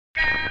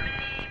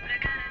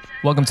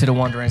Welcome to the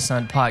Wandering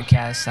Son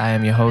podcast. I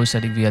am your host,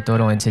 Eddie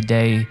Villatoro, and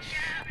today,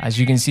 as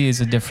you can see, is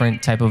a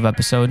different type of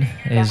episode.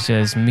 It's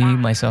just me,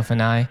 myself,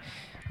 and I.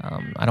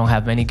 I don't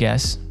have many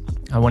guests.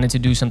 I wanted to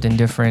do something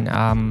different.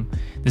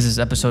 This is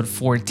episode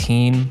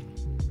 14,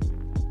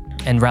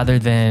 and rather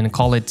than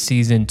call it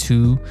season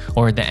 2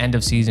 or the end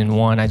of season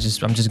 1, I'm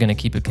just gonna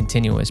keep it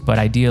continuous. But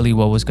ideally,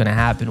 what was gonna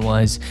happen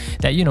was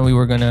that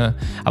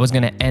I was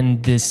gonna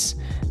end this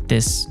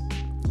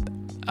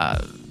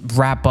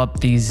wrap up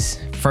these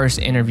first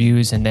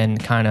interviews and then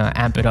kind of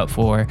amp it up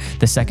for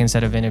the second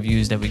set of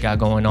interviews that we got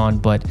going on.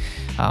 But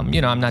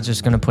I'm not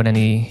just gonna put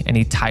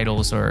any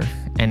titles or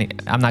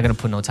I'm not gonna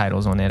put no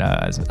titles on it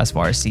as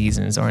far as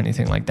seasons or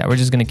anything like that. We're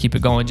just gonna keep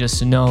it going, just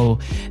to know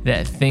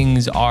that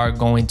things are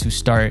going to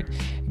start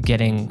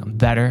getting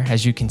better.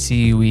 As you can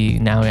see,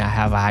 I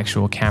have an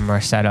actual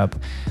camera set up.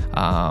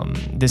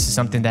 This is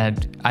something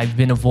that I've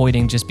been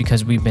avoiding just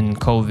because we've been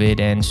COVID,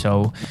 and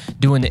so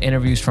doing the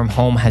interviews from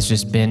home has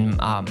just been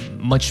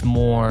much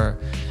more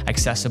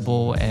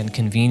accessible and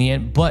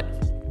convenient. But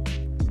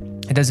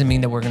it doesn't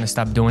mean that we're gonna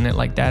stop doing it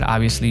like that.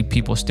 Obviously,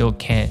 people still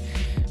can't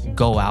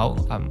go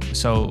out,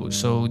 so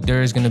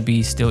there's gonna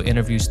be still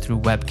interviews through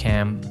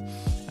webcam.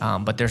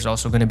 But there's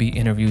also going to be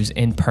interviews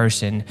in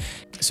person.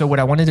 So what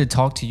I wanted to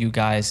talk to you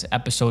guys,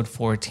 episode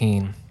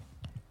 14,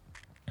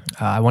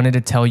 I wanted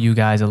to tell you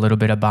guys a little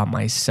bit about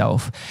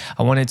myself.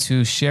 I wanted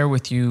to share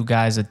with you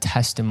guys a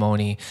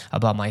testimony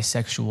about my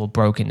sexual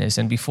brokenness.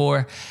 And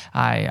before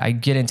I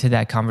get into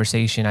that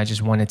conversation, I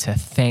just wanted to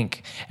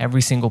thank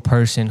every single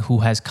person who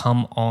has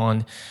come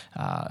on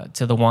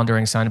to the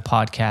Wandering Son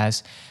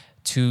podcast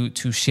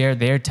to share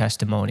their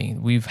testimony.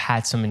 We've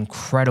had some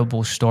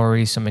incredible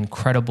stories, some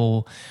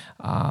incredible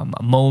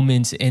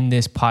moments in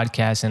this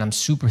podcast, and I'm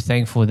super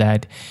thankful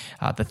that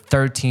the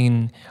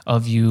 13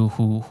 of you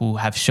who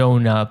have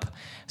shown up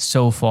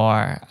so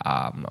far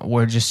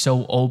were just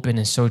so open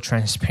and so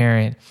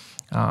transparent,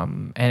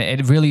 and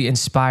it really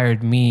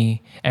inspired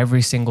me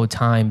every single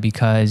time,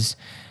 because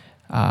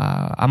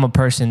I'm a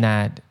person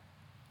that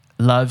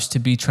loves to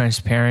be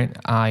transparent.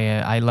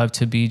 I love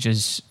to be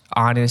just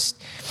honest.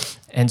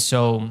 And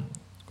so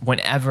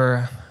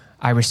whenever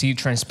I receive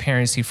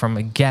transparency from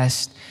a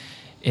guest,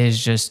 it's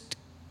just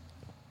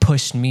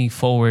pushed me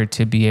forward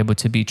to be able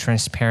to be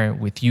transparent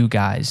with you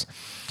guys.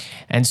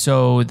 And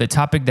so the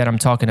topic that I'm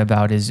talking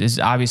about is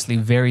obviously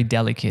very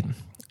delicate.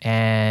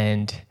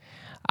 And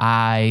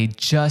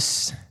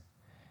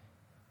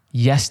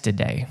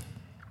yesterday,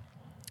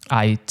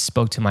 I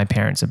spoke to my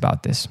parents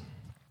about this,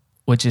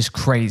 which is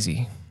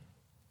crazy.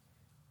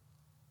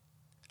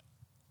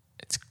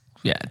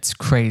 It's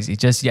crazy.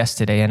 Just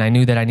yesterday. And I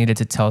knew that I needed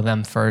to tell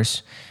them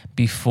first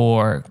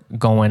before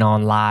going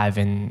on live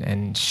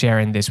and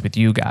sharing this with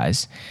you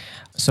guys.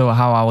 So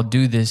how I will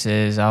do this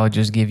is I'll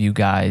just give you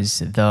guys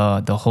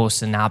the whole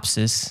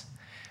synopsis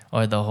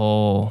or the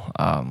whole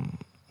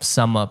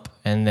sum up,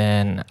 and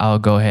then I'll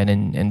go ahead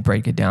and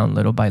break it down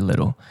little by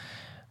little,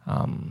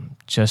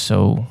 just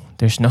so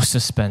there's no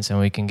suspense and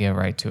we can get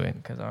right to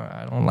it, because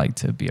I don't like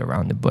to be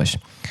around the bush.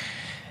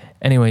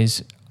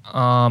 Anyways,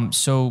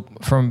 so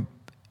from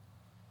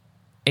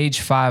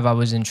age 5, I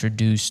was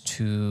introduced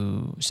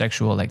to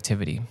sexual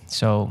activity.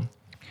 So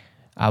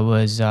I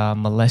was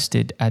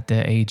molested at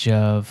the age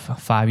of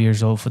 5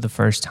 years old for the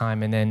first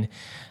time. And then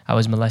I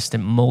was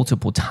molested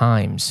multiple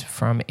times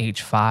from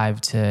age 5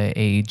 to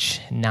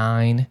age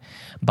 9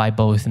 by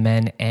both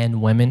men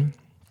and women.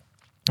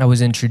 I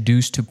was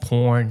introduced to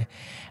porn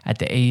at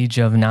the age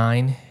of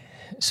 9.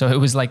 So it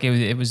was like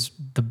it was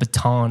the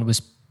baton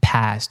was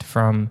passed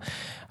from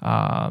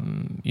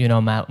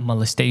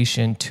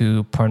molestation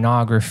to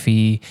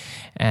pornography,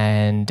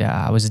 and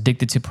I was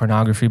addicted to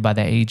pornography by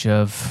the age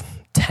of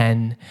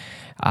 10.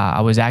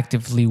 I was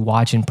actively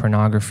watching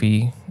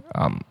pornography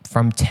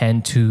from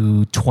 10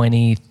 to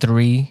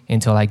 23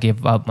 until I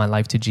gave up my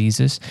life to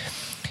Jesus.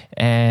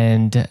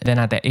 And then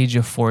at the age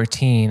of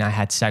 14, I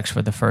had sex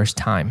for the first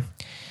time.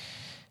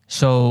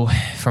 So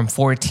from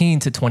 14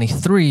 to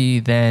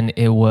 23, then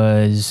it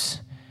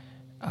was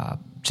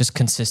just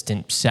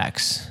consistent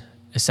sex,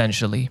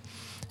 essentially.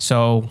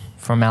 So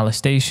from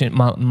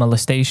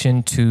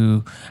molestation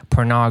to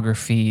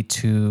pornography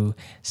to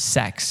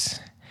sex,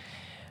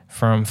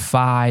 from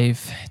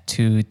 5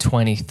 to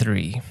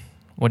 23.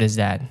 What is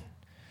that?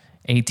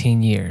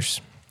 18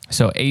 years.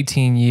 So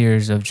 18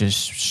 years of just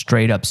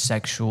straight up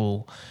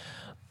sexual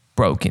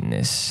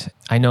brokenness.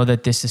 I know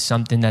that this is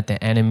something that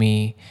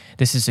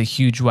this is a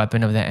huge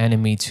weapon of the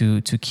enemy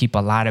to keep a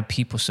lot of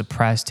people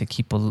suppressed, to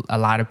keep a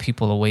lot of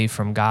people away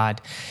from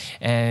God.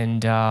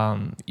 And,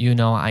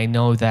 I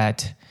know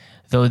that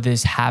though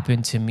this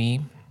happened to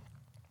me,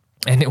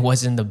 and it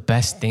wasn't the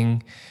best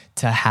thing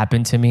to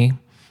happen to me,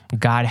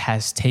 God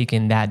has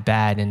taken that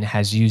bad and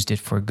has used it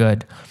for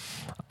good.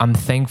 I'm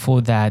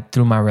thankful that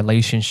through my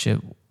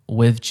relationship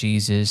with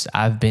Jesus,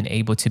 I've been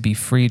able to be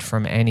freed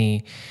from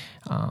any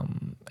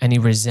any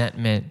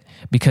resentment,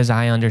 because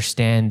I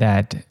understand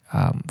that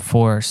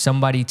for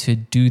somebody to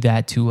do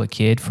that to a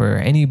kid, for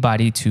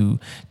anybody to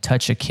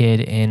touch a kid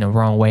in a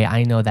wrong way,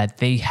 I know that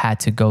they had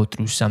to go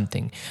through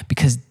something,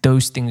 because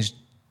those things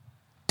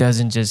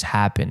doesn't just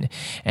happen,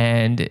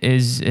 and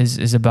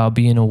is about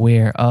being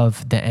aware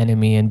of the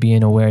enemy and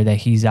being aware that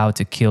he's out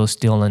to kill,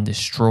 steal, and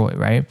destroy,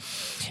 right?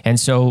 And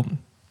so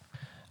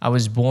I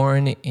was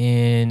born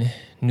in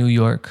New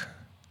York,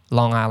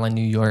 Long Island,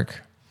 New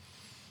York.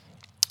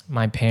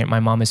 My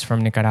mom is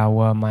from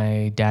Nicaragua.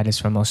 My dad is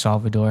from El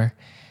Salvador.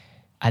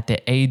 At the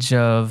age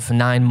of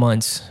 9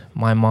 months,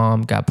 my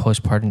mom got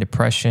postpartum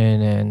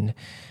depression, and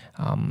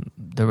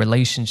the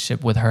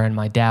relationship with her and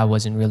my dad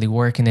wasn't really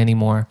working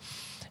anymore.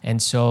 And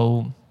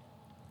so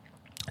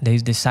they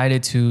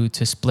decided to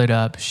split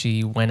up.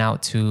 She went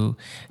out to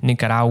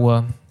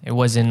Nicaragua. It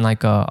wasn't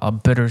like a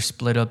bitter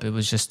split up. It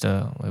was just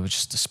a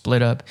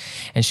split up.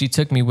 And she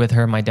took me with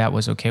her. My dad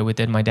was okay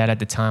with it. My dad at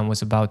the time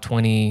was about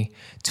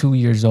 22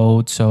 years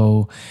old.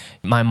 So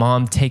my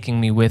mom taking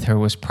me with her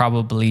was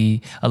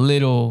probably a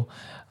little,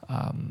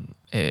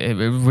 it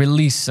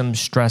released some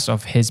stress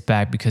off his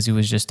back, because he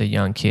was just a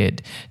young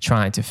kid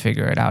trying to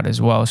figure it out as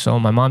well. So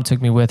my mom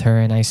took me with her,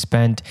 and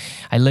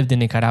I lived in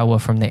Nicaragua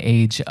from the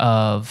age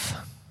of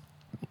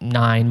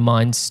 9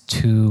 months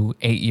to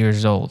 8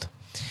 years old.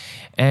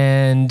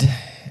 And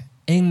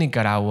in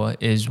Nicaragua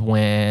is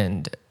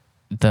when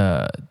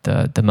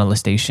the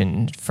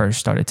molestation first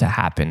started to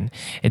happen.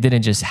 It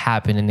didn't just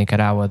happen in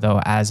Nicaragua,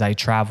 though. As I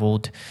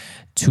traveled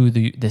to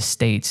the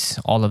States,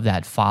 all of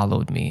that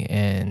followed me.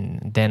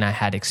 And then I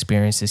had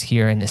experiences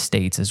here in the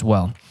States as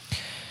well.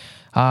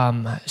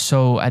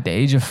 So at the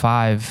age of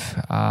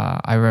 5,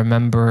 I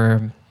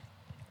remember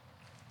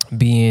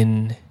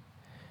being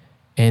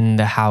in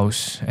the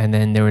house, and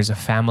then there was a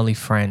family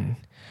friend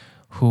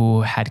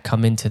who had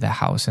come into the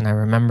house, and I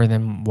remember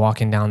them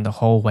walking down the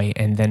hallway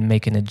and then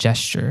making a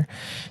gesture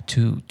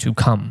to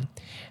come.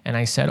 And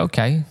I said,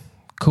 okay,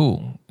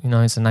 cool.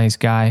 He's a nice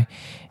guy.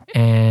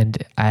 And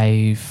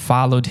I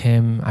followed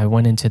him. I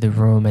went into the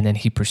room, and then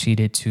he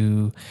proceeded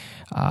to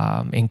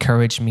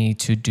encourage me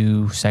to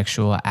do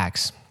sexual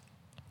acts.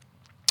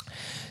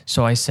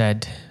 So I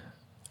said,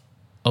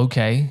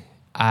 okay,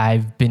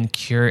 I've been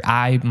curious.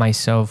 I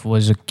myself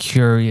was a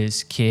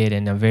curious kid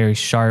and a very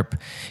sharp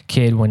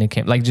kid when it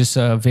came, like just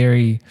a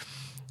very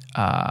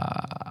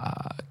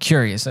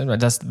curious.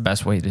 That's the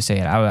best way to say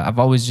it. I've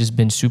always just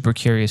been super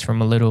curious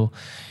from a little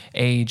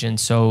age. And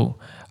so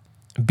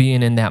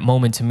being in that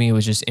moment, to me, it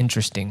was just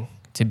interesting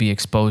to be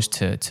exposed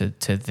to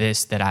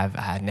this that I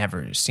had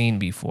never seen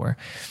before.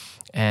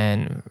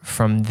 And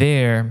from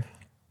there,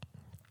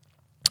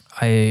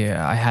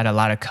 I had a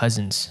lot of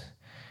cousins,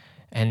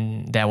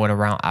 and that were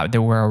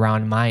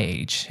around my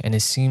age, and it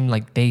seemed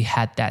like they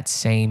had that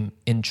same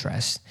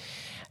interest.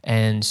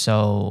 And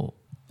so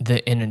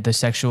the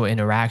sexual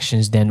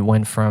interactions then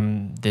went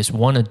from this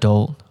one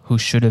adult who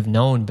should have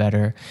known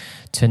better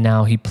to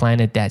now he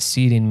planted that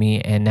seed in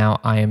me, and now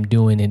I am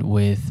doing it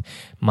with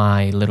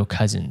my little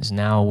cousins.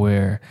 Now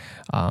we're,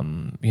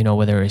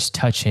 whether it's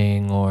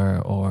touching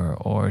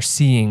or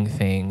seeing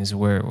things,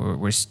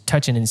 we're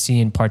touching and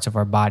seeing parts of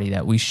our body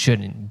that we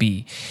shouldn't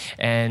be,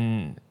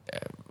 and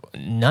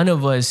none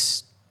of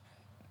us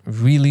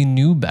really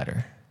knew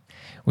better.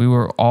 We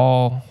were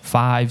all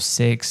 5,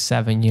 6,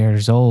 7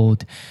 years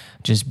old,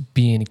 just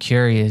being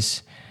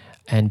curious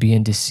and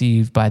being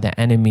deceived by the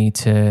enemy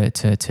to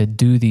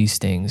do these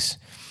things.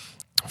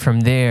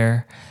 From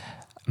there,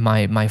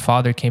 my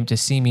father came to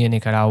see me in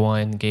Nicaragua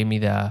and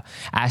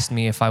asked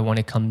me if I want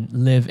to come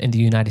live in the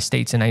United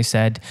States. And I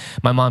said,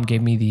 my mom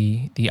gave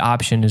me the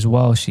option as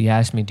well. She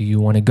asked me, do you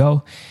want to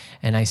go?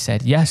 And I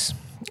said, yes.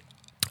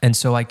 And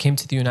so I came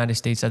to the United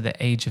States at the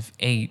age of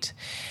 8.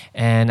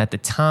 And at the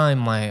time,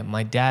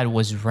 my dad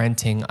was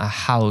renting a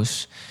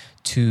house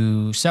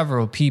to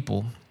several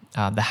people.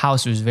 The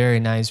house was very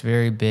nice,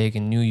 very big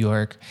in New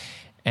York.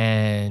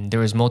 And there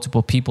was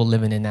multiple people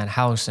living in that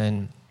house.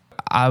 And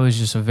I was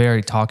just a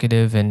very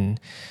talkative and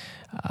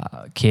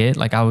kid.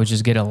 Like, I would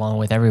just get along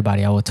with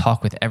everybody. I would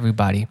talk with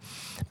everybody.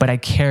 But I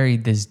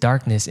carried this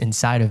darkness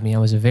inside of me. I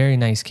was a very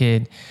nice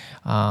kid,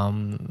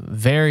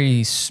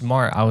 very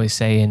smart, I would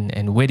say,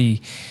 and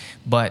witty,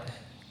 but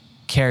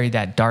carried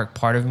that dark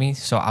part of me.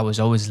 So I was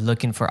always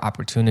looking for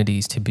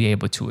opportunities to be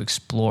able to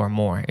explore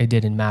more. It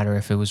didn't matter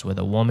if it was with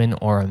a woman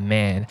or a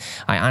man.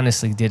 I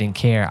honestly didn't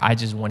care. I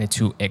just wanted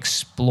to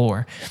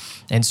explore.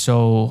 And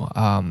so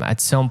at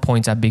some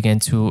points I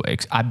began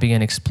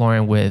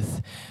exploring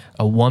with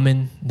a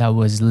woman that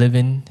was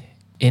living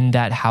in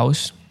that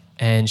house.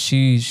 And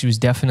she was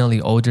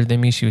definitely older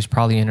than me. She was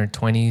probably in her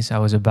 20s. I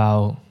was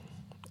about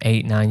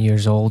 8, 9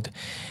 years old.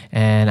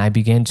 And I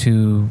began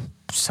to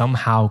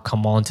somehow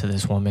come on to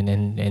this woman,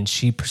 and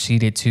she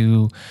proceeded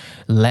to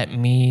let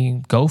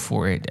me go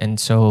for it. And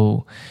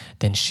so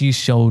then she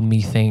showed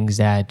me things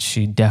that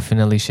she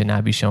definitely should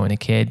not be showing a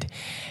kid.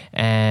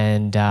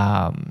 And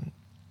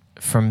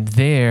from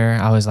there,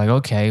 I was like,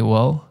 okay,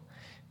 well,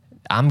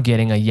 I'm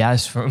getting a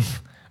yes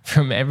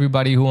from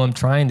everybody who I'm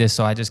trying this.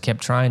 So I just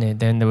kept trying it.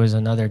 Then there was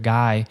another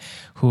guy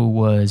who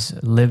was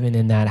living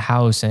in that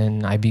house,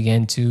 and I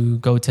began to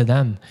go to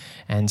them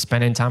and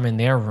spending time in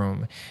their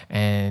room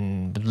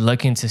and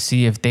looking to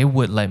see if they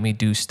would let me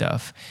do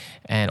stuff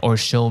or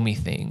show me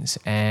things.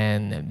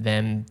 And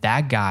then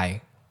that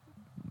guy,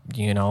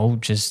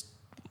 just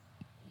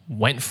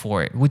went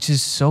for it, which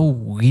is so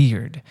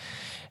weird,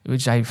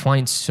 which I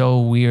find so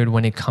weird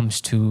when it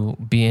comes to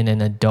being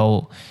an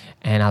adult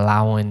and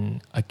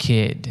allowing a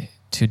kid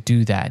to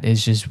do that.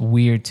 It's just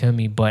weird to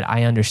me, but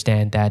I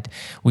understand that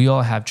we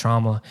all have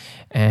trauma,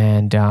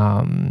 and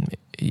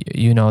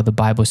the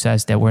Bible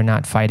says that we're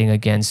not fighting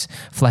against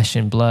flesh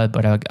and blood,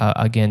 but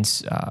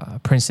against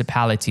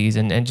principalities.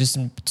 And just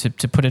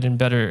to put it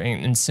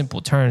in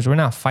simple terms, we're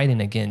not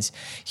fighting against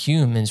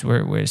humans.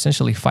 We're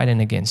essentially fighting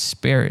against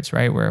spirits,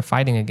 right? We're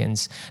fighting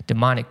against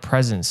demonic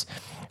presence.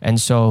 And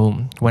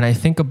so when I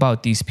think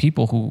about these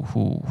people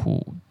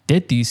who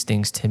did these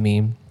things to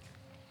me,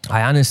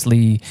 I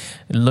honestly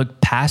look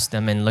past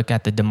them and look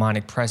at the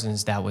demonic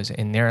presence that was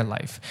in their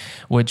life,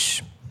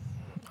 which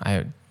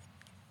I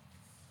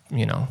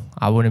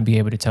wouldn't be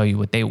able to tell you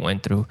what they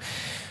went through,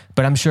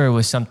 but I'm sure it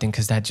was something,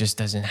 because that just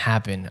doesn't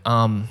happen.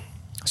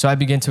 So I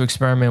began to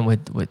experiment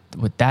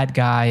with that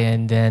guy.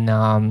 And then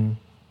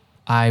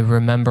I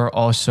remember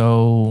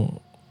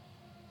also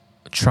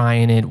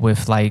trying it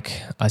with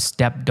like a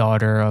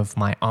stepdaughter of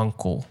my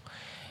uncle.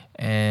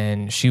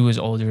 And she was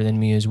older than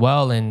me as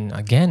well. And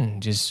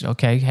again, just,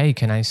 okay, hey,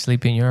 can I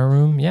sleep in your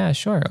room? Yeah,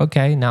 sure.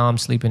 Okay, now I'm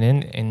sleeping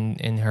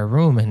in her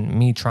room, and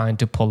me trying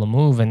to pull a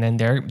move. And then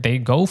they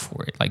go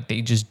for it. Like,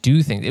 they just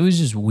do things. It was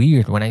just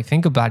weird when I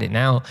think about it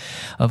now,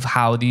 of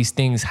how these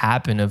things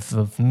happen,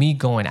 of me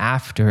going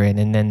after it,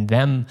 and then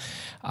them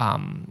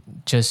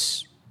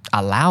just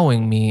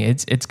allowing me.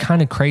 It's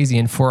kind of crazy.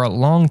 And for a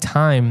long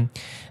time,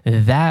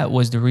 that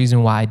was the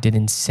reason why I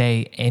didn't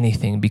say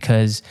anything,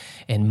 because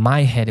in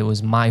my head, it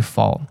was my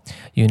fault.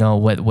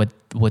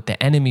 What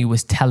the enemy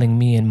was telling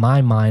me in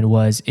my mind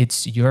was,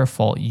 it's your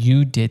fault.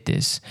 You did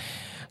this.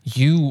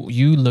 You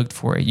looked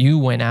for it. You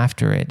went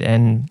after it.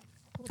 And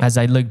as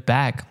I look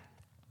back,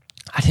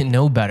 I didn't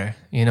know better.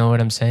 You know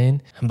what I'm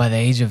saying? By the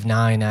age of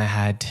 9, I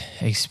had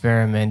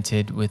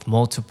experimented with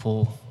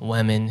multiple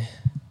women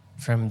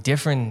from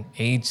different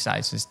age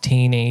sizes,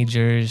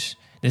 teenagers.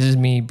 This is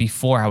me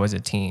before I was a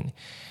teen.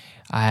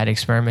 I had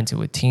experimented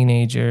with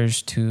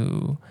teenagers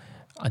to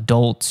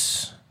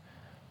adults,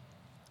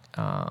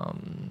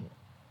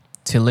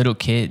 to little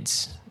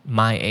kids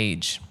my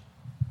age.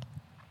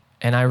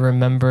 And I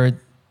remember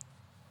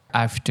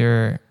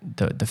after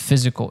the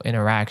physical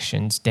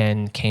interactions,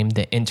 then came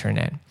the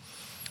internet.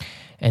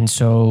 And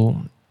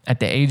so at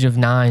the age of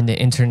 9,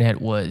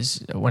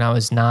 when I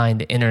was 9,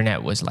 the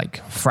internet was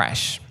like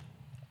fresh.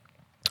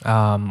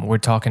 We're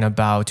talking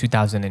about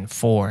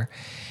 2004.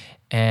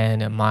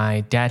 And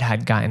my dad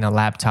had gotten a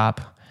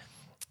laptop,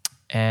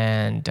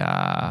 and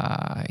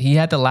he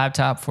had the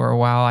laptop for a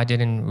while. I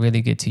didn't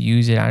really get to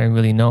use it. I didn't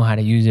really know how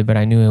to use it, but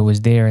I knew it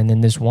was there. And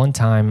then this one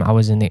time, I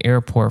was in the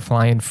airport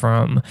flying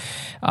from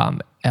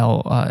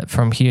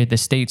here, the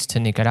States,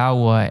 to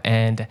Nicaragua,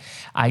 and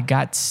I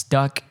got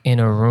stuck in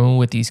a room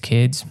with these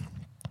kids.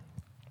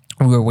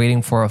 We were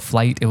waiting for a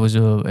flight. It was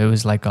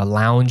like a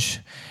lounge.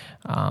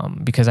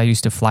 Because I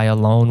used to fly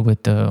alone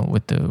with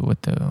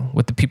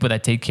the people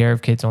that take care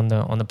of kids on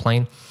the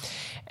plane,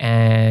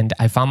 and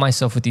I found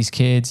myself with these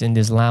kids in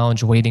this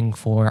lounge waiting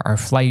for our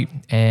flight.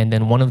 And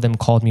then one of them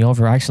called me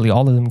over. Actually,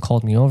 all of them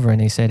called me over, and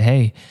they said,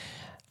 "Hey,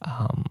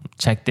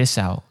 check this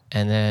out."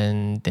 And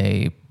then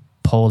they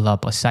pulled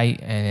up a site,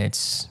 and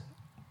it's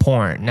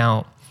porn.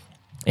 Now,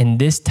 in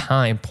this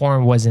time,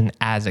 porn wasn't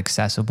as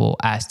accessible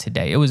as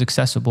today. It was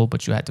accessible,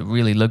 but you had to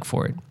really look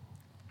for it.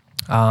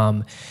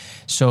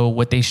 So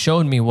what they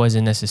showed me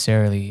wasn't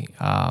necessarily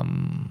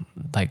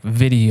like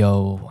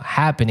video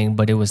happening,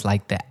 but it was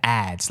like the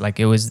ads. Like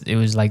it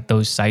was like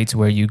those sites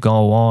where you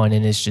go on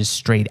and it's just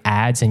straight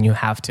ads, and you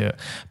have to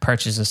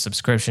purchase a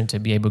subscription to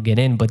be able to get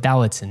in. But that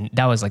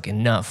was like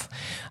enough.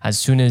 As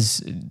soon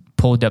as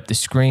pulled up the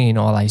screen,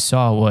 all I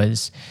saw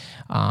was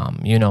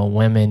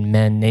women,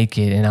 men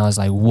naked, and I was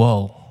like,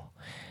 whoa.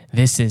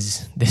 This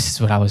is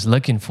what I was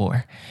looking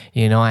for.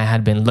 I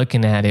had been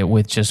looking at it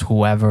with just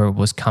whoever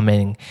was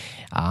coming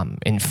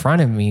in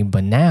front of me,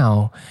 but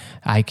now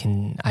I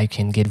can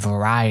get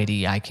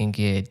variety. I can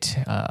get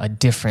a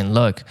different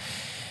look.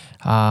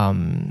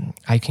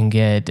 I can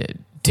get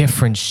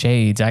different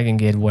shades. I can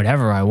get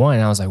whatever I want.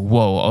 And I was like,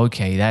 whoa,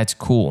 okay, that's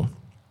cool.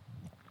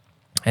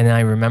 And then I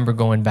remember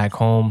going back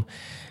home,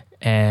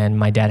 and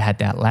my dad had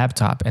that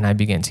laptop, and I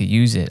began to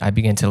use it. I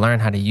began to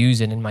learn how to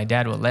use it, and my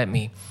dad would let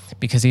me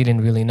because he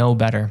didn't really know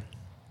better.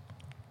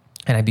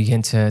 And I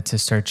began to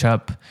search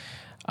up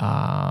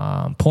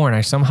porn.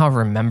 I somehow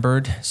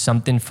remembered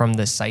something from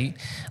the site,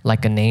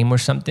 like a name or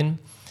something.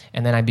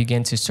 And then I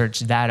began to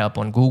search that up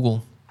on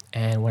Google.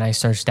 And when I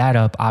searched that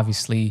up,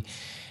 obviously,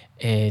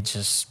 a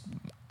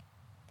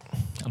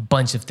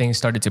bunch of things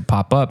started to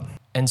pop up.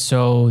 And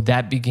so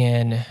that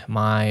began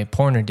my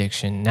porn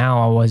addiction.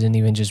 Now I wasn't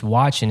even just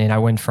watching it. I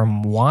went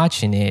from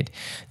watching it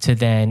to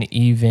then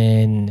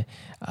even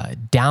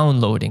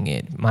downloading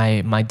it.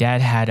 My dad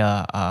had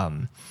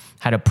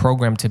a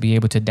program to be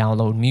able to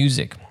download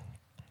music.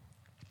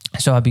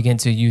 So I began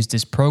to use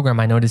this program.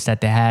 I noticed that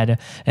they had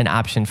an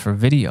option for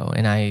video,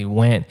 and I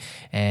went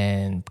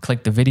and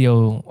clicked the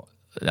video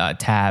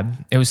tab.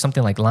 It was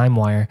something like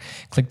LimeWire.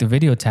 Clicked the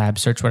video tab,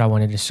 search what I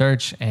wanted to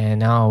search, and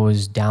now I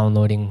was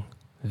downloading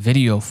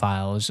video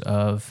files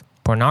of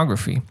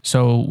pornography.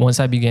 So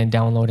once I began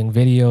downloading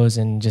videos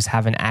and just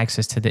having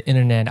access to the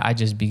internet, I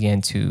just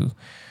began to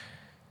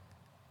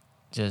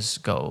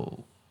just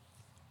go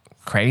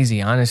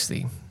crazy,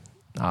 honestly.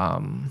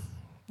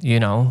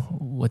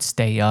 Would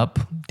stay up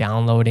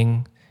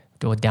downloading,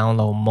 would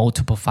download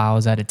multiple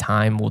files at a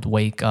time, would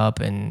wake up,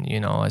 and,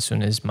 as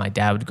soon as my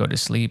dad would go to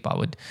sleep, I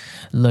would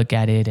look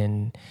at it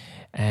and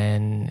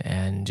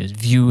just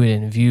view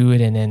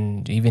it, and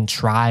then even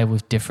try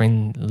with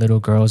different little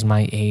girls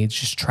my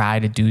age, just try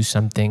to do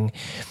something.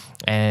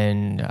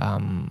 And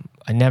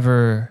I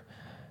never,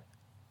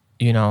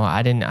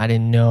 I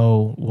didn't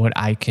know what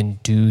I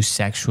can do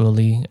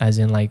sexually, as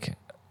in like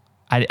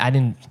I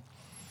didn't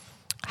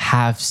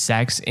have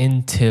sex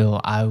until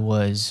I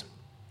was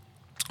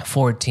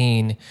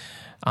 14.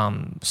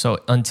 So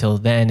until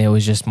then, it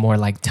was just more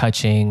like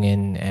touching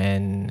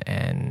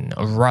and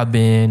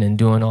rubbing and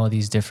doing all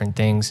these different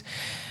things.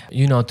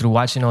 Through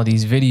watching all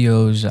these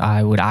videos,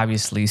 I would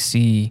obviously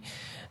see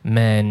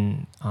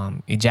men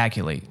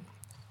ejaculate.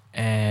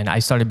 And I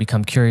started to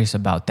become curious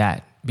about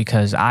that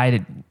because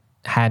I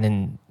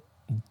hadn't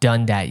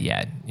done that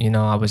yet.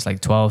 I was like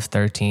 12,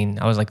 13.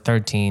 I was like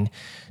 13.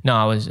 No,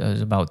 I was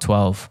about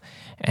 12.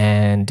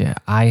 And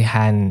I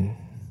hadn't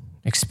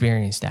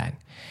experienced that.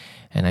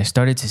 And I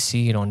started to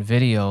see it on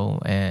video,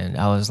 and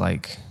I was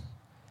like,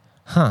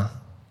 I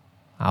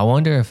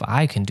wonder if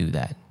I can do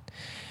that.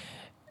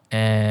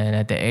 And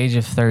at the age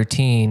of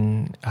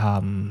 13,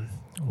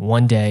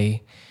 one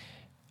day,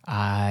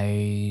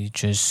 I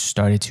just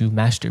started to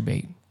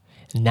masturbate,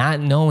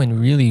 not knowing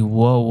really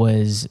what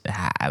was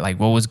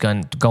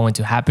going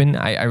to happen.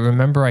 I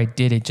remember I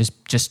did it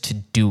just to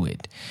do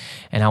it,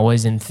 and I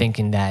wasn't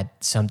thinking that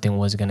something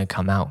was going to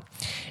come out.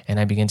 And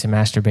I began to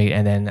masturbate,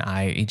 and then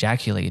I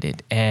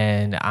ejaculated.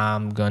 And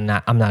I'm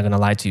not gonna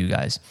lie to you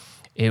guys,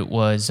 it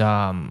was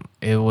a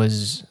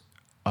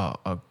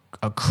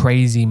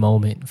crazy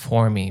moment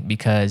for me,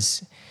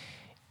 because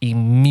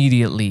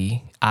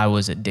immediately I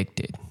was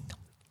addicted.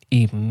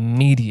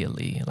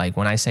 Immediately. Like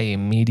when I say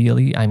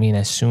immediately, I mean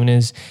as soon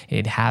as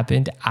it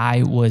happened,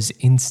 I was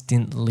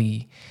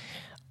instantly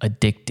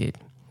addicted.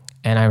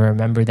 And I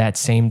remember that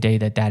same day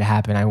that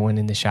happened, I went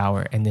in the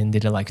shower and then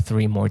did it like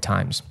 3 more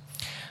times.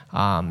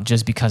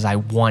 Just because I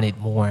wanted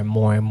more and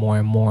more and more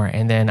and more.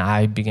 And then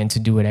I began to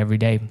do it every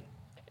day.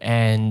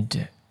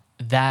 And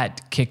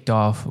that kicked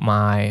off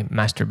my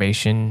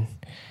masturbation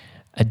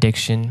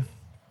addiction.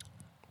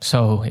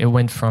 So it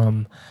went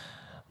from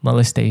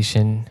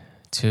molestation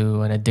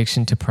to an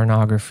addiction to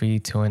pornography,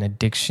 to an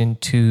addiction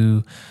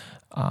to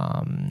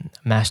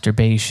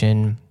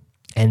masturbation.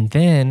 And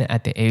then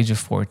at the age of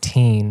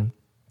 14,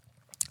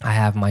 I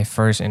have my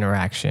first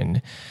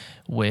interaction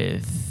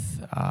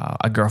with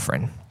a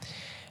girlfriend.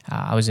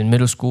 I was in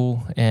middle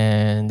school,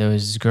 and there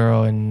was this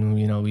girl, and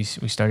we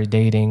started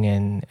dating,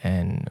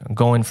 and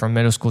going from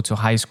middle school to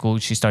high school,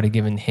 she started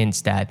giving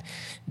hints that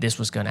this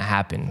was going to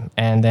happen.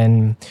 And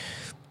then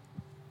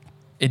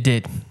it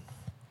did.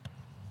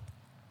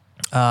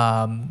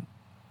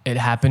 It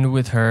happened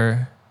with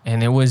her,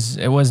 and it was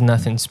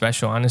nothing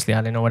special. Honestly, I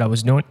didn't know what I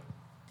was doing,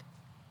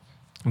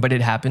 but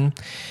it happened.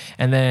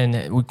 And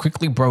then we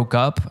quickly broke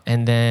up,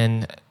 and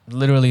then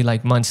literally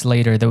like months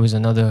later, there was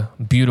another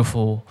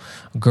beautiful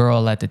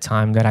girl at the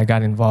time that I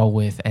got involved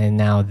with. And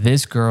now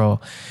this girl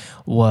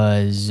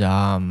was,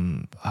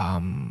 her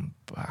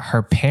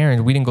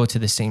parents, we didn't go to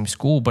the same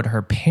school, but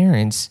her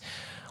parents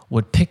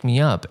would pick me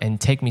up and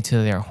take me to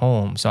their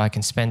home so I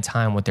can spend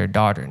time with their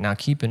daughter. Now,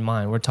 keep in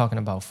mind, we're talking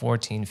about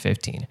 14,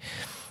 15.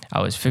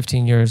 I was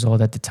 15 years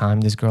old at the time.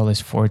 This girl is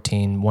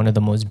 14. One of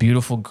the most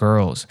beautiful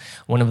girls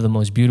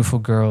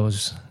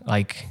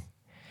like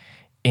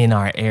in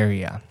our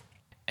area.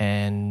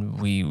 And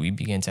we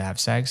began to have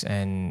sex,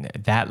 and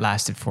that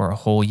lasted for a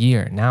whole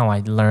year. Now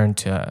I learned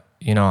to,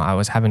 I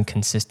was having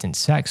consistent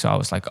sex. So I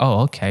was like,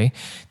 oh, okay,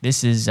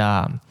 this is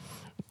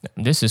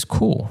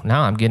cool.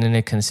 Now I'm getting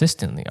it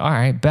consistently. All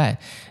right, bet.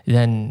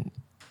 Then,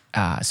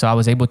 so I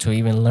was able to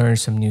even learn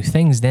some new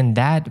things. Then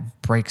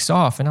that breaks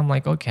off, and I'm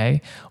like,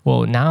 okay,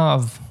 well,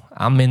 now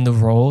I'm in the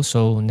role.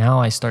 So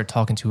now I start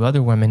talking to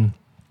other women,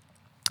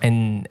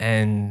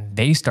 and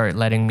they start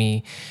letting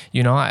me,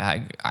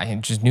 I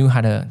just knew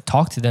how to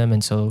talk to them.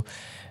 And so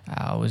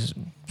I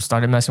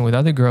started messing with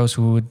other girls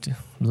who would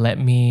let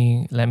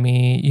me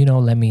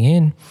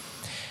in.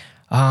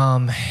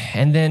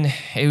 And then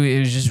it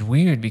was just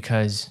weird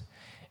because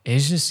it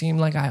just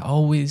seemed like I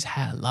always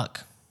had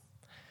luck.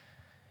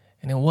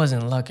 And it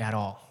wasn't luck at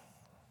all.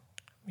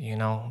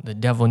 The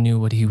devil knew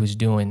what he was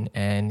doing,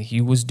 and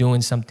he was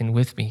doing something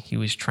with me. He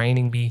was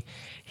training me.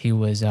 He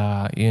was,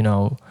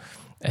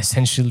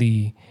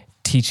 essentially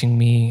teaching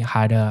me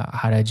how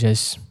to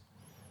just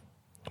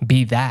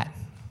be that.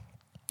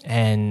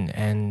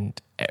 And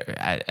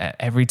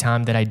every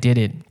time that I did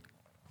it,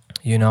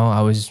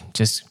 I was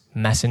just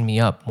messing me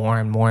up more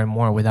and more and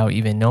more without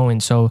even knowing.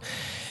 So,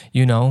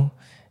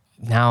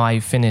 now I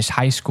finished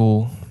high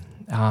school.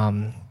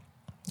 I'm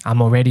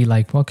already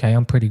like, okay,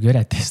 I'm pretty good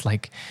at this.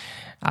 Like,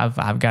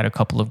 I've got a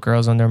couple of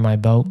girls under my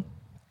belt,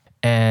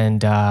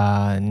 and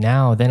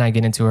now then I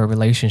get into a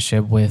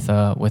relationship with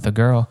a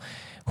girl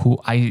who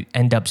I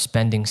end up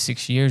spending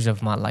 6 years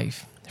of my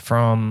life,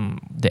 from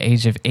the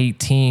age of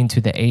 18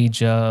 to the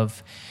age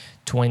of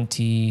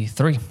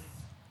 23.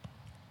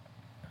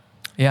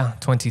 Yeah,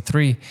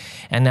 23.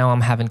 And now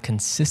I'm having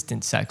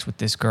consistent sex with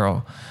this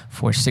girl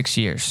for 6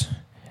 years.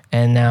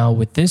 And now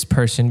with this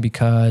person,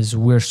 because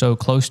we're so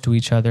close to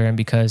each other, and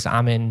because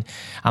I'm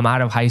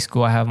out of high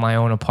school, I have my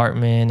own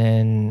apartment,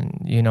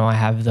 and I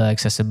have the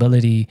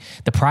accessibility,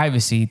 the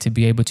privacy to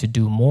be able to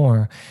do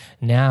more.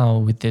 Now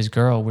with this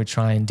girl, we're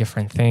trying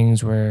different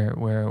things.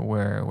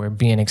 We're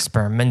being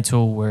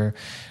experimental. We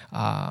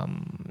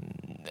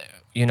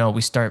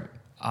start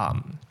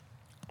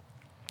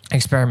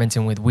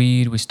experimenting with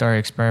weed. We started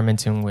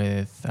experimenting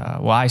with,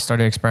 I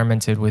started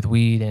experimenting with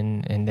weed,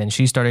 and then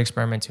she started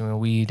experimenting with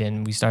weed,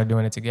 and we started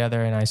doing it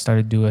together, and I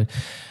started doing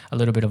a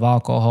little bit of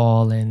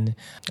alcohol, and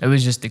it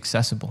was just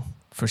accessible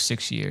for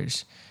 6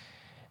 years.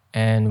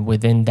 And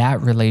within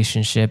that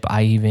relationship,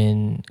 I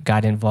even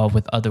got involved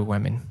with other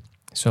women.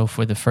 So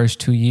for the first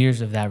 2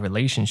 years of that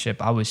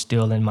relationship, I was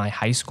still in my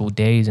high school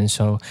days, and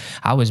so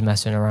I was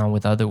messing around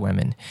with other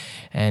women.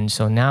 And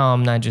so now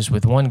I'm not just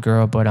with one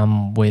girl, but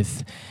I'm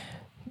with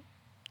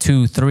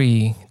 2,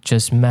 3,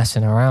 just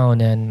messing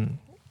around, and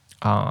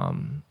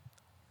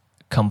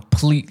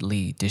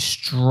completely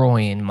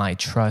destroying my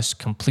trust,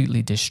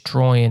 completely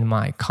destroying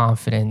my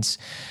confidence,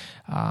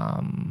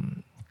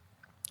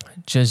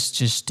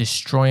 just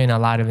destroying a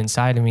lot of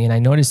inside of me. And I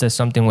noticed that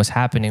something was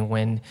happening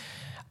when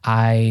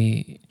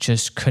I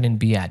just couldn't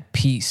be at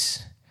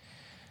peace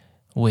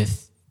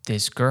with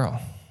this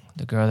girl.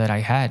 The girl that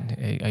I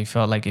had, I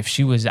felt like if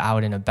she was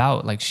out and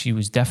about, like she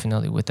was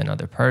definitely with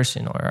another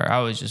person, or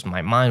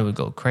my mind would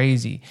go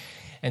crazy.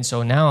 And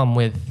so now I'm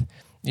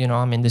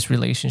in this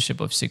relationship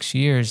of 6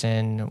 years,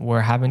 and we're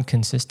having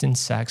consistent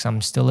sex.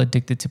 I'm still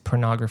addicted to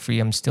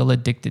pornography. I'm still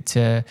addicted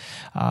to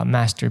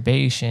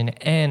masturbation.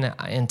 And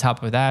on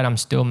top of that, I'm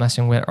still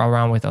messing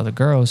around with other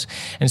girls.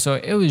 And so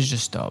it was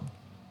just a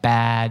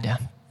bad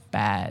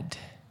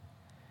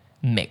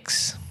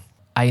mix.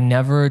 I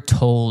never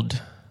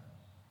told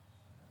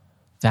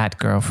that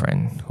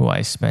girlfriend who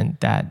I spent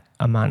that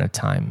amount of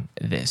time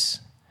this.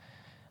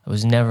 I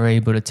was never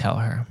able to tell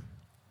her.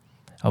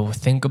 I would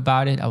think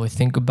about it. I would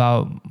think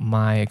about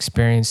my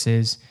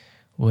experiences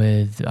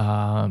with,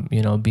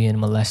 being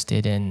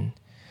molested, and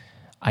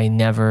I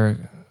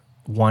never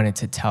wanted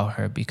to tell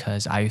her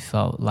because I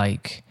felt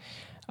like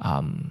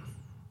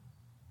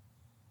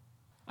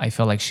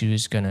she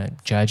was gonna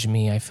judge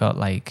me. I felt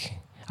like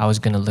I was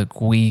gonna look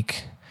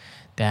weak,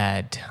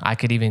 that I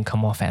could even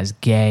come off as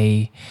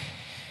gay.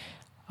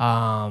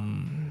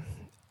 And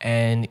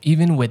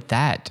even with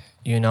that,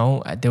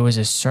 there was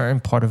a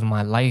certain part of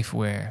my life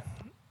where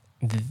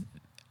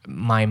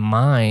my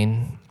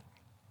mind,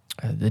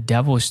 the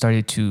devil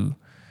started to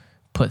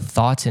put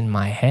thoughts in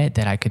my head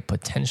that I could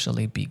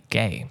potentially be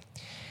gay.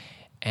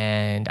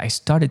 And I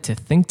started to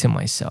think to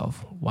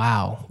myself,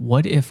 wow,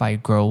 what if I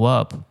grow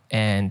up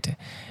and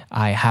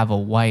I have a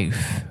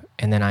wife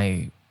and then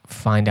I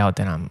find out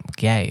that I'm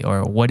gay?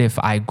 Or what if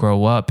I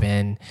grow up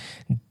and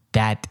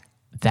that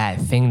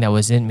thing that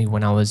was in me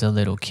when I was a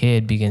little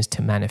kid begins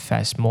to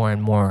manifest more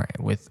and more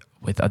with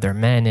other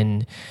men,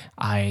 and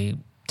I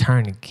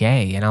turn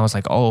gay? And I was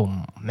like,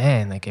 oh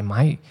man, like, am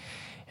I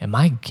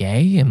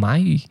gay?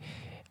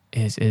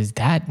 Is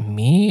that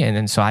me? And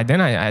then so I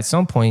at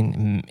some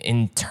point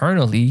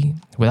internally,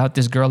 without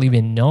this girl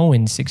even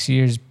knowing, 6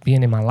 years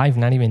being in my life,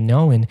 not even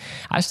knowing,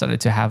 I started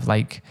to have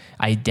like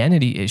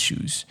identity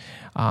issues.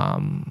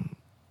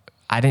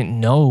 I didn't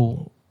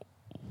know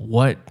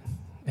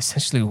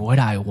essentially what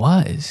I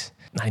was.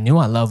 I knew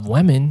I loved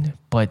women,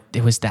 but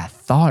it was that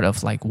thought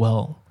of like,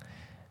 well,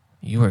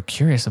 you were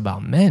curious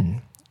about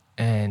men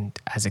and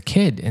as a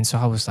kid. And so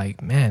I was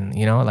like, man,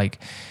 like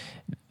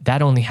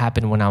that only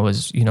happened when I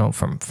was,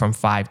 from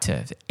 5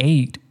 to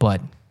 8,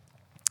 but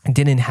it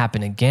didn't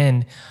happen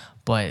again.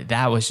 But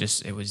that was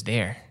just, it was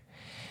there.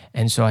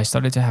 And so I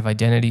started to have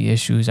identity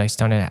issues. I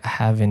started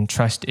having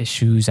trust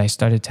issues. I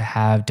started to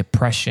have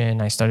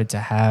depression. I started to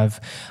have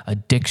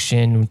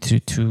addiction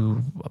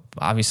to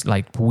obviously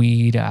like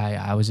weed.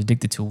 I was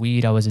addicted to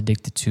weed. I was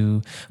addicted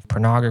to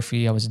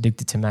pornography. I was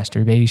addicted to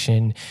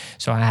masturbation.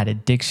 So I had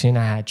addiction.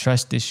 I had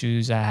trust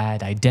issues. I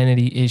had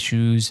identity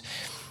issues.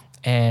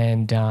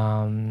 And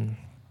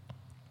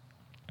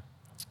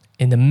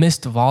in the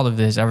midst of all of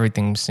this,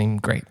 everything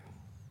seemed great.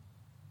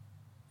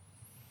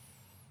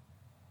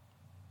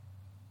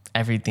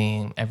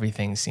 Everything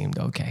seemed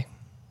okay.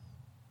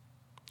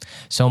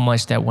 So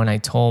much that when I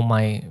told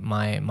my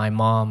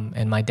mom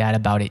and my dad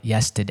about it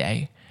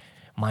yesterday,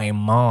 my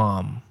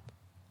mom,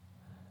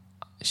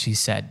 she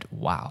said,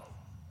 "Wow,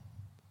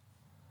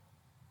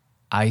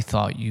 I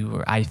thought you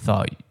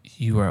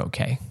were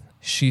okay."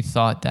 She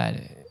thought that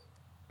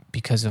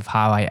because of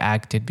how I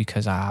acted,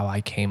 because of how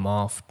I came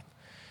off,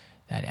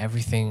 that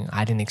everything,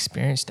 I didn't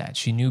experience that.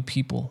 She knew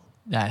people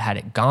that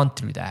had gone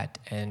through that,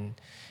 and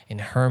in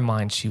her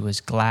mind, she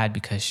was glad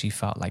because she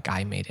felt like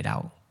I made it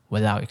out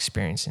without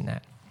experiencing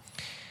that.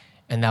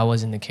 And that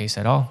wasn't the case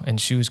at all. And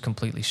she was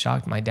completely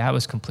shocked. My dad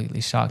was completely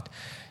shocked.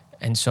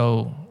 And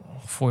so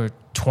for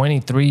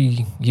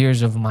 23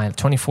 years of my,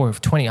 24,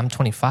 20, I'm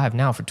 25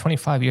 now. For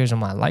 25 years of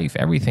my life,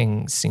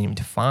 everything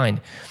seemed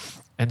fine.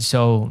 And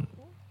so,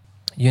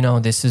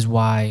 this is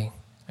why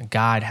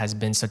God has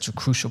been such a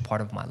crucial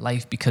part of my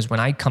life, because when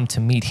I come to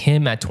meet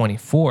him at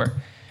 24,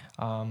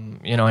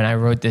 and I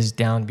wrote this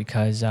down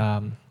because,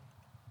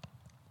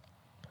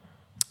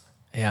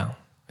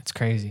 it's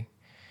crazy.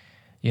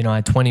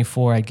 At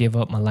 24, I gave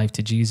up my life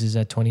to Jesus.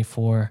 At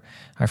 24,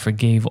 I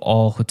forgave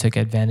all who took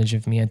advantage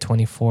of me. At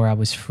 24, I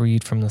was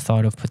freed from the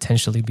thought of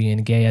potentially being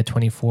gay. At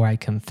 24, I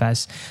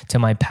confessed to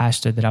my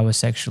pastor that I was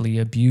sexually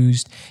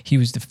abused. He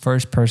was the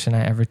first person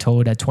I ever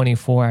told. At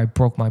 24, I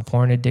broke my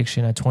porn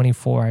addiction. At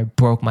 24, I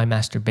broke my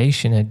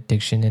masturbation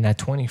addiction. And at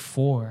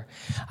 24,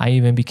 I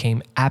even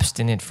became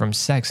abstinent from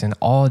sex. And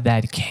all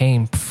that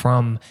came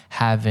from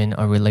having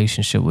a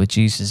relationship with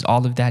Jesus.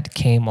 All of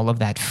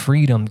that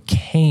freedom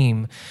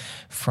came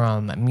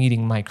from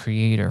meeting my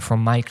creator,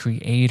 from my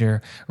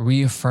creator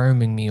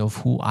reaffirming me of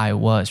who I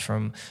was,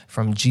 from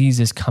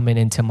Jesus coming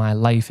into my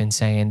life and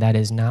saying, that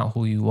is not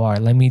who you are.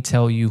 Let me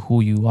tell you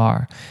who you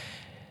are.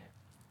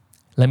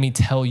 Let me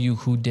tell you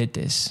who did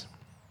this.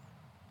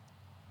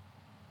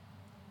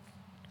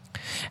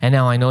 And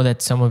now I know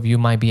that some of you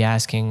might be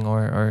asking,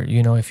 or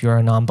if you're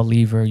a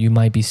non-believer, you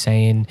might be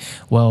saying,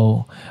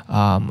 well,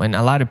 and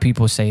a lot of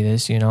people say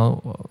this,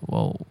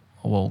 well,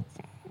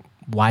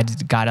 why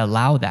did God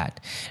allow that?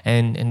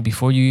 And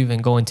before you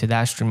even go into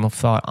that stream of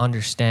thought,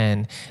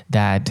 understand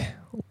that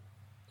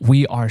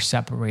we are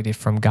separated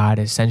from God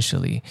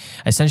essentially.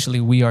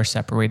 Essentially, we are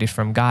separated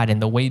from God. And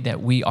the way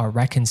that we are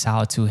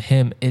reconciled to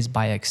him is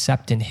by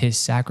accepting his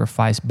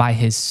sacrifice by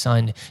his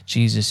son,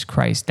 Jesus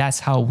Christ.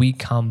 That's how we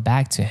come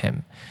back to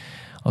him.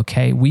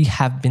 Okay, we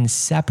have been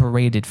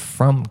separated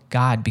from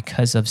God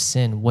because of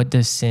sin. What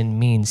does sin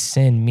mean?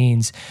 Sin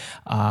means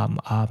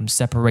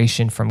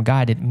separation from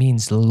God. It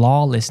means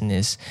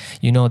lawlessness.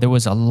 There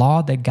was a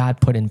law that God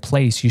put in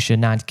place. You should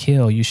not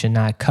kill. You should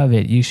not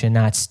covet. You should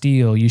not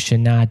steal. You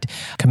should not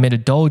commit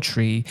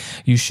adultery.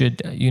 You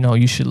should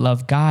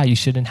love God. You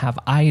shouldn't have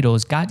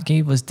idols. God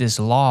gave us this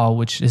law,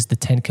 which is the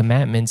 10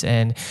 Commandments,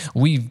 and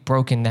we've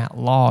broken that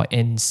law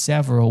in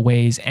several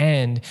ways,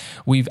 and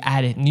we've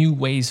added new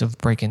ways of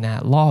breaking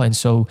that law. And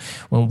so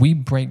when we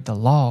break the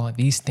law,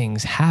 these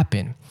things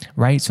happen,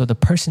 right? So the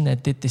person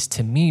that did this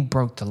to me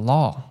broke the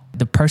law.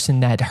 The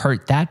person that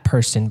hurt that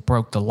person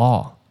broke the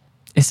law.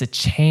 It's a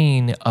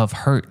chain of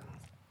hurt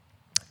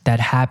that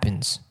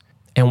happens.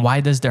 And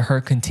why does the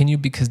hurt continue?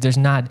 Because there's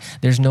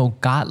no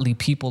godly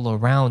people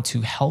around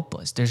to help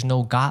us. There's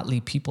no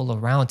godly people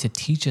around to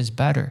teach us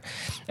better.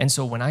 And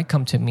so when I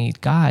come to meet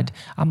God,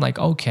 I'm like,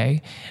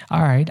 okay,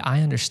 all right,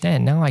 I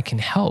understand. Now I can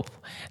help.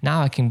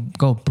 Now I can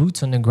go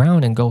boots on the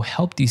ground and go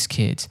help these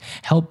kids,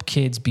 help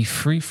kids be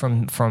free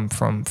from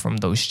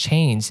those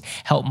chains,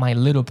 help my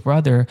little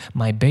brother,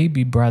 my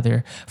baby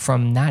brother,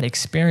 from not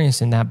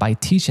experiencing that by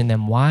teaching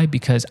them. Why?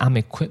 Because I'm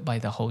equipped by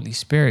the Holy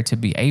Spirit to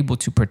be able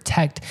to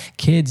protect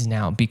kids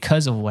now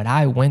because of what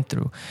I went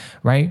through,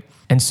 right?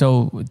 And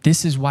so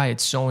this is why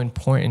it's so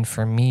important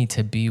for me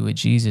to be with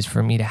Jesus,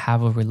 for me to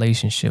have a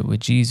relationship with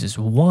Jesus.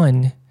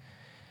 One,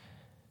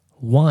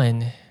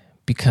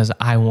 because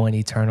I want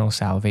eternal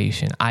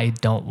salvation. I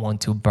don't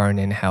want to burn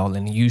in hell,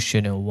 and you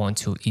shouldn't want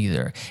to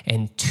either.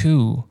 And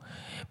two,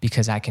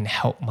 because I can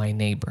help my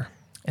neighbor.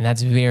 And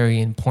that's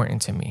very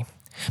important to me.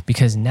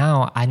 Because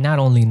now I not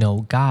only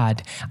know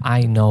God,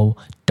 I know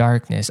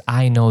darkness.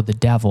 I know the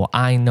devil.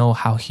 I know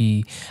how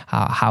he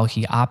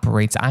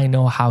operates. I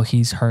know how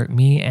he's hurt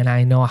me, and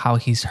I know how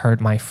he's hurt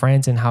my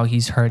friends and how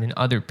he's hurting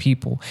other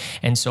people.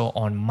 And so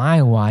on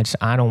my watch,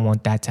 I don't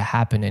want that to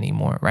happen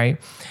anymore,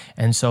 right?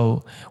 And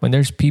so when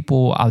there's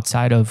people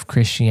outside of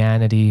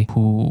Christianity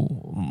who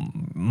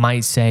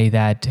might say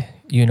that,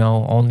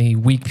 only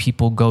weak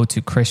people go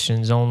to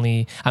Christians,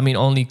 only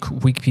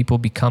weak people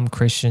become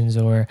Christians,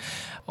 or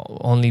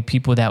only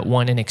people that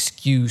want an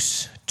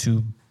excuse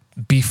to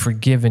be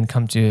forgiven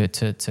come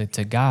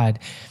to God,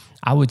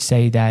 I would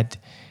say that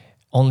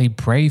only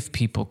brave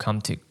people come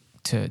to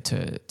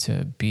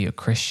be a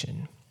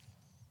Christian,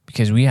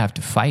 because we have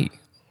to fight.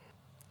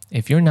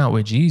 If you're not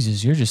with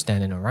Jesus, you're just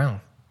standing around.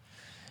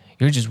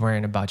 You're just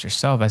worrying about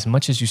yourself. As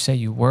much as you say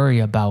you worry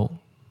about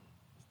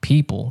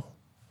people,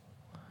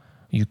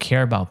 you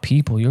care about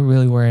people, you're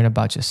really worrying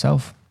about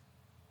yourself.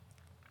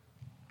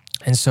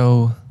 And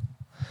so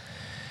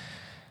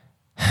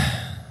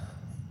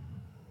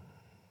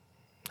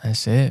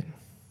that's it.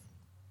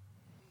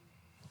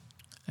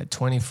 At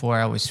 24,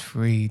 I was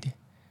freed.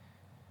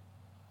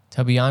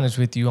 To be honest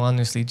with you,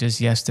 honestly,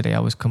 just yesterday, I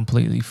was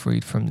completely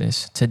freed from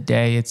this.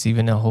 Today, it's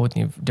even a whole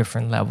new,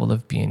 different level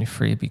of being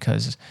free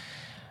because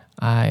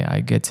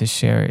I get to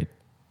share it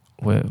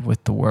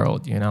with the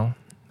world, you know,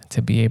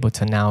 to be able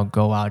to now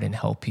go out and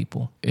help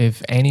people.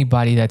 If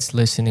anybody that's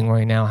listening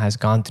right now has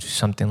gone through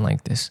something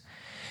like this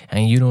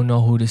and you don't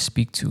know who to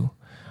speak to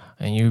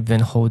and you've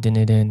been holding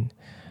it in,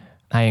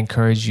 I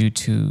encourage you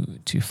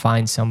to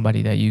find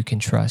somebody that you can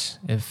trust.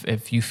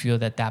 If you feel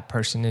that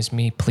person is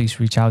me,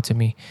 please reach out to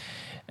me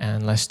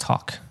and let's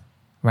talk,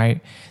 right?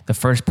 The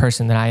first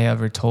person that I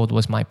ever told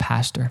was my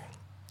pastor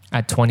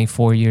at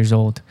 24 years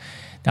old.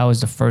 That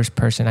was the first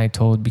person I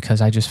told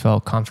because I just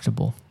felt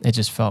comfortable. It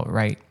just felt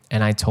right.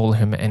 And I told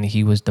him, and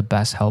he was the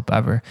best help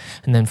ever.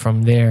 And then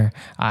from there,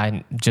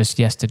 just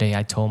yesterday,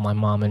 I told my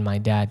mom and my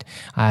dad.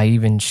 I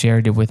even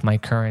shared it with my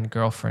current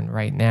girlfriend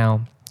right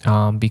now.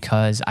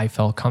 Because I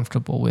felt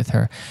comfortable with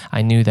her.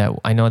 I know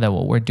that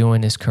what we're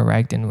doing is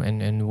correct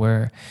and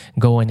we're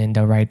going in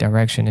the right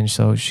direction. And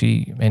so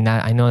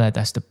I know that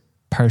that's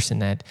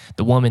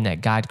the woman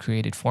that God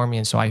created for me.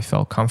 And so I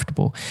felt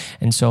comfortable.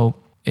 And so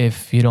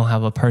if you don't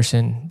have a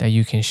person that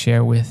you can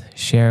share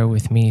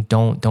with me.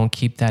 Don't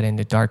keep that in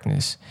the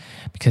darkness,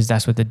 because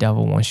that's what the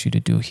devil wants you to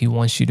do. He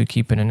wants you to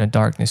keep it in the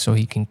darkness so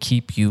he can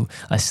keep you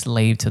a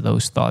slave to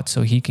those thoughts,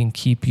 so he can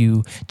keep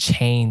you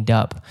chained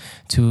up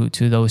to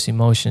those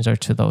emotions or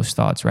to those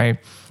thoughts, right?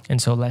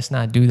 And so let's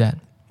not do that.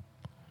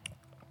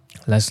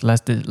 Let's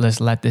let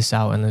this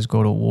out and let's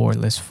go to war.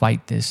 Let's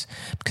fight this,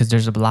 because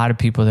there's a lot of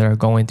people that are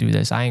going through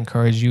this. I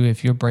encourage you,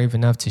 if you're brave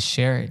enough, to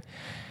share it,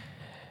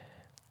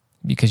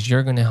 because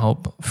you're going to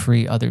help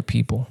free other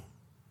people.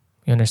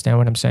 You understand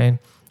what I'm saying?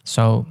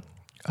 So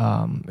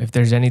if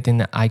there's anything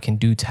that I can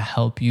do to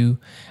help you,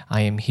 I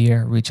am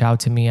here. Reach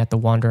out to me at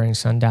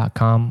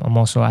thewanderingsun.com. I'm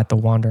also at The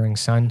Wandering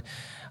Sun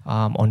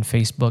on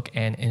Facebook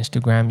and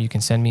Instagram. You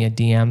can send me a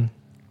DM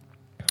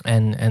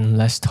and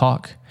let's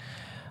talk.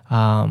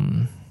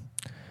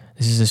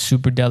 This is a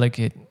super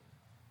delicate,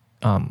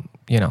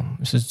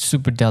 it's a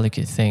super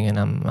delicate thing, and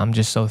I'm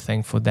just so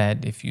thankful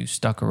that if you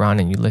stuck around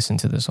and you listened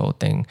to this whole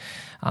thing,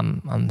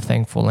 I'm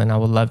thankful, and I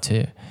would love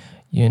to,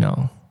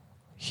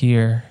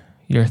 hear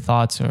your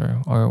thoughts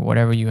or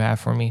whatever you have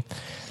for me.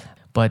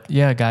 But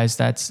yeah, guys,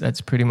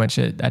 that's pretty much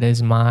it. That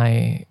is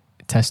my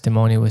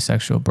testimony with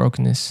sexual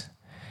brokenness.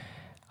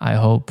 I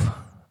hope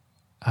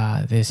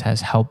this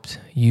has helped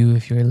you.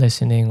 If you're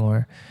listening,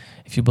 or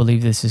if you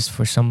believe this is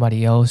for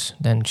somebody else,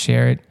 then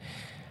share it.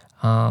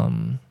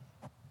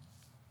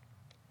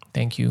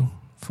 Thank you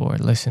for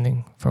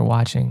listening, for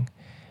watching,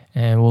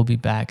 and we'll be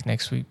back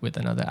next week with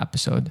another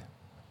episode.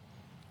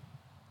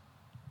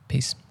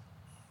 Peace.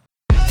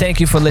 Thank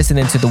you for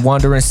listening to the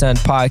Wandering Sun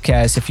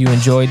podcast. If you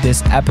enjoyed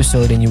this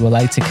episode and you would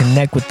like to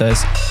connect with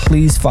us,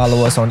 please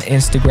follow us on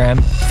Instagram,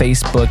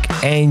 Facebook,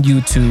 and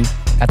YouTube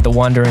at The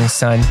Wandering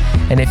Sun.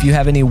 And if you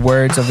have any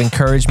words of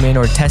encouragement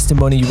or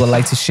testimony you would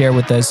like to share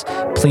with us,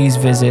 please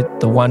visit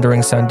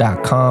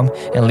thewanderingsun.com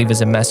and leave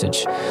us a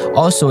message.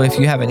 Also, if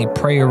you have any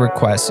prayer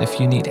requests, if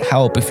you need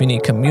help, if you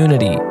need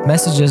community,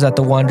 message us at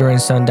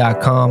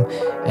thewanderingsun.com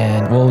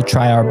and we'll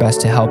try our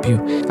best to help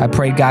you. I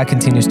pray God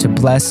continues to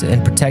bless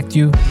and protect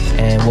you,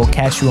 and we'll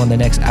catch you on the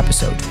next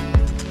episode.